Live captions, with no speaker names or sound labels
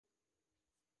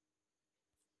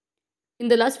In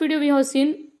the last video, we have seen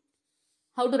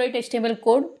how to write HTML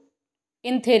code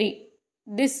in theory.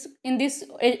 In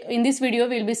this video,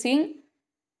 we will be seeing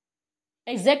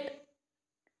exact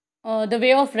the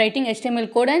way of writing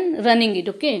HTML code and running it.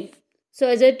 Okay. So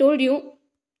as I told you,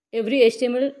 every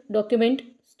HTML document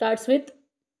starts with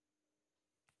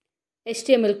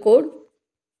HTML code,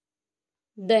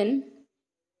 then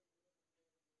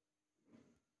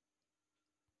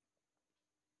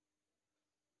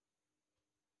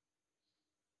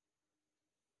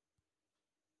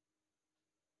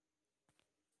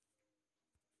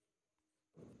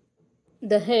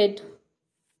the head,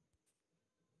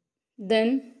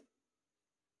 then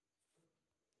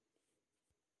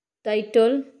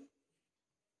title,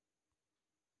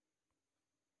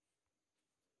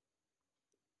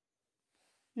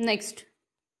 next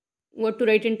what to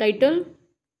write in title.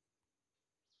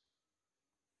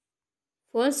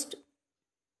 First,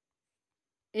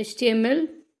 HTML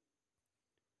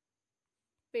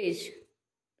page.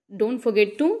 Don't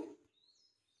forget to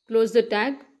close the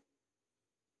tag.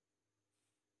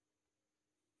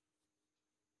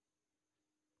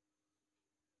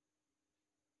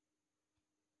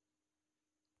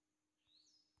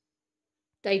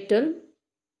 Title,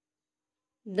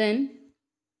 then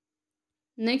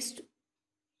next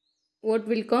what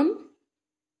will come?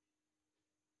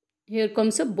 Here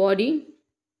comes a body.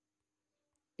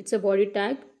 It's a body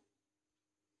tag.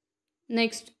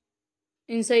 Next,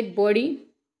 inside body,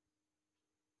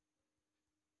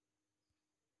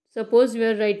 suppose we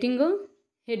are writing a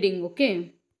heading.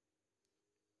 Okay,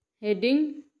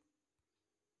 heading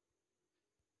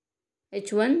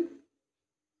H1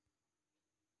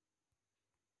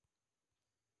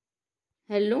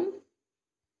 hello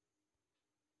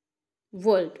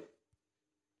world.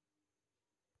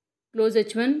 Close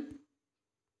H1.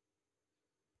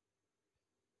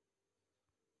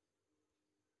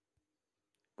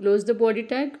 Close the body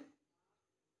tag.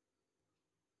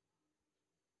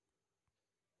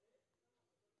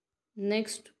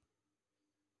 Next,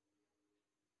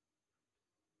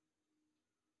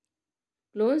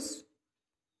 close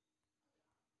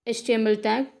HTML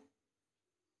tag.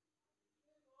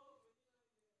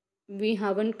 We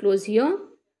haven't closed here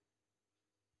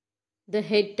the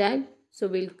head tag, so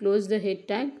we'll close the head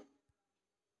tag.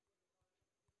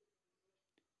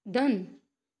 Done.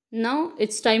 Now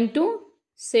it's time to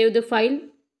save the file.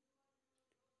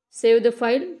 Save the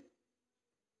file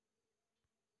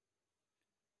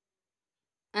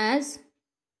as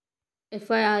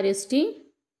first.html.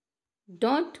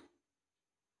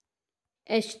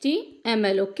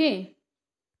 Okay,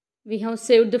 we have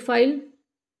saved the file.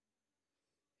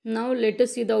 Now let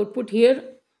us see the output here.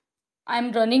 I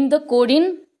am running the code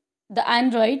in the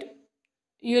Android.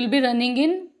 You will be running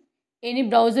in any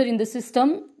browser in the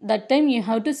system. That time you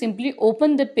have to simply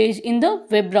open the page in the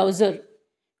web browser.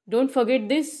 Don't forget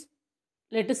this.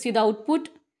 Let us see the output.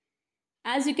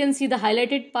 As you can see, the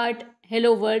highlighted part,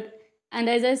 hello world, and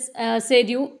as I said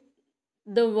you,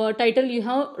 the title you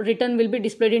have written will be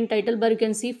displayed in title bar. You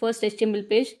can see first HTML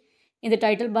page in the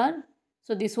title bar.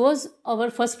 So this was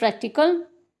our first practical.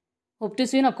 Hope to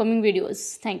see you in upcoming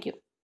videos. Thank you.